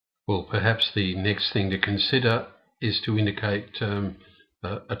Well, perhaps the next thing to consider is to indicate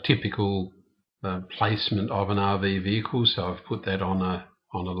a typical placement of an RV vehicle. So I've put that on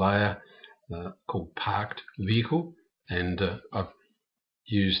a layer called parked vehicle, and I've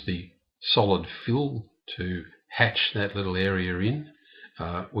used the solid fill to hatch that little area in.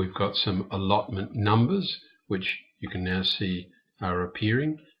 We've got some allotment numbers which you can now see are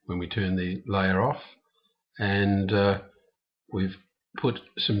appearing when we turn the layer off, and we've put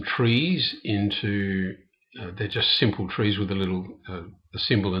some trees into they're just simple trees with a little a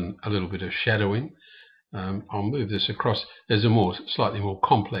symbol and a little bit of shadowing. I'll move this across. There's a slightly more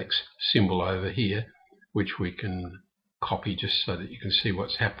complex symbol over here which we can copy just so that you can see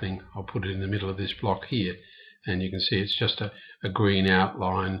what's happening. I'll put it in the middle of this block here, and you can see it's just a green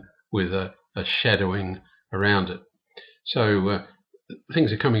outline with a shadowing around it. So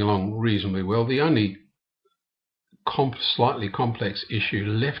things are coming along reasonably well. The only slightly complex issue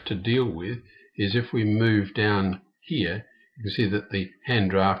left to deal with is if we move down here, you can see that the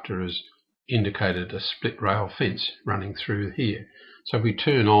hand drafter has indicated a split rail fence running through here. So if we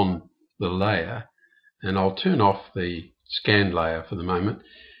turn on the layer, and I'll turn off the scan layer for the moment,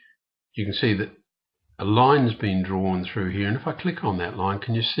 you can see that a line's been drawn through here, and if I click on that line,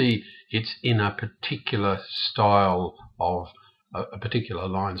 can you see it's in a particular style of a particular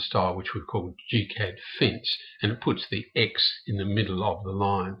line style which we've called GCAD fence, and it puts the X in the middle of the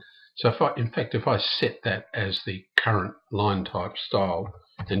line. So if I set that as the current line type style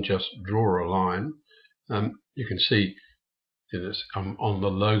and just draw a line, you can see I'm on the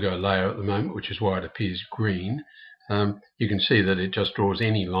logo layer at the moment, which is why it appears green. You can see that it just draws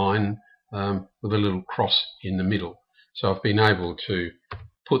any line with a little cross in the middle. So I've been able to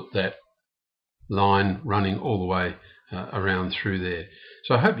put that line running all the way around through there.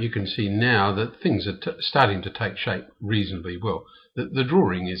 So I hope you can see now that things are starting to take shape reasonably well. The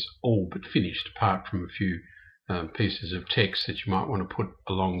drawing is all but finished, apart from a few pieces of text that you might want to put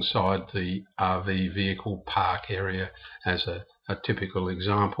alongside the RV vehicle park area as a typical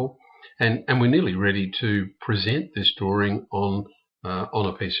example. And we're nearly ready to present this drawing on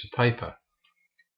a piece of paper.